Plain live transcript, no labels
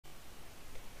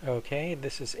Okay,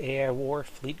 this is AI War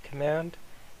Fleet Command.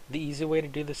 The easy way to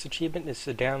do this achievement is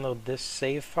to download this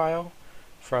save file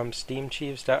from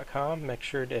steamchiefs.com. Make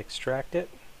sure to extract it.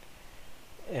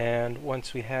 And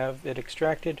once we have it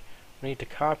extracted, we need to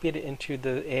copy it into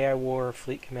the AI War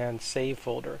Fleet Command save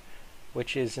folder,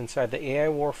 which is inside the AI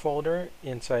War folder,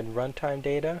 inside runtime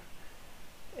data,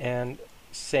 and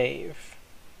save.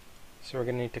 So we're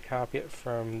going to need to copy it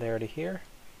from there to here.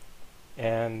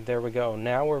 And there we go.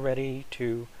 Now we're ready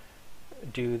to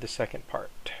do the second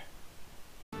part.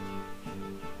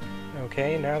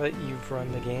 Okay, now that you've run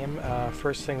the game,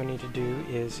 first thing we need to do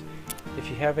is, if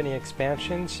you have any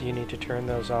expansions, you need to turn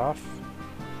those off.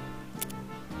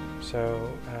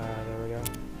 So, there we go.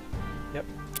 Yep,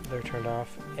 they're turned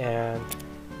off. And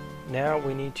now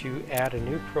we need to add a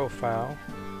new profile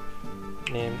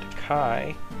named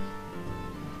Kai,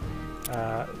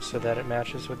 so that it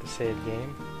matches with the save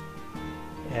game,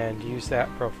 and use that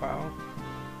profile.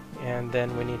 And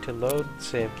then we need to load the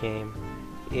save game,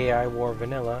 AI War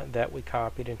Vanilla, that we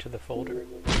copied into the folder.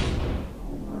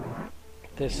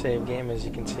 This save game, as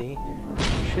you can see,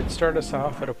 should start us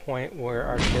off at a point where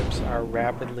our ships are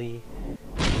rapidly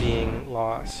being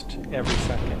lost every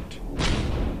second.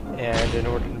 And in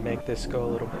order to make this go a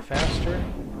little bit faster,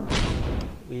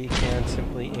 we can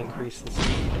simply increase the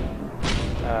speed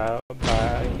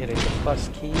by hitting the plus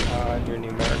key on your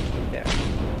numeric keypad.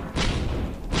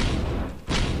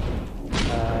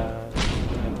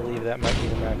 I believe that might be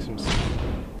the maximum speed.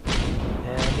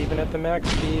 And even at the max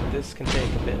speed, this can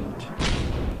take a bit,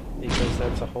 because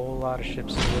that's a whole lot of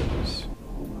ships to lose.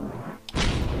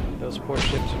 Those poor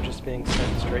ships are just being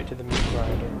sent straight to the meat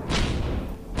grinder.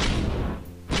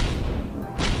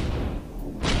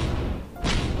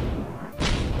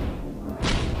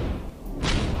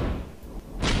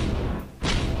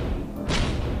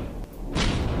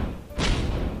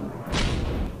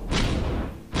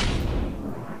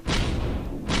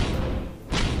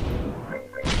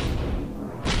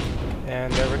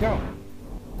 And there we go.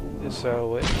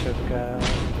 So it took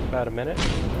about a minute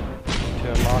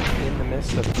to unlock In the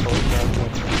Mist of Cold Dark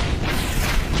Winter.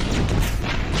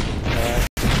 And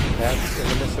that's In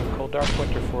the Mist of Cold Dark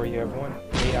Winter for you, everyone.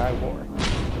 AI War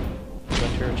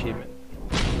Winter Achievement.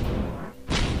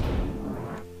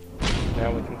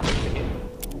 Now we can click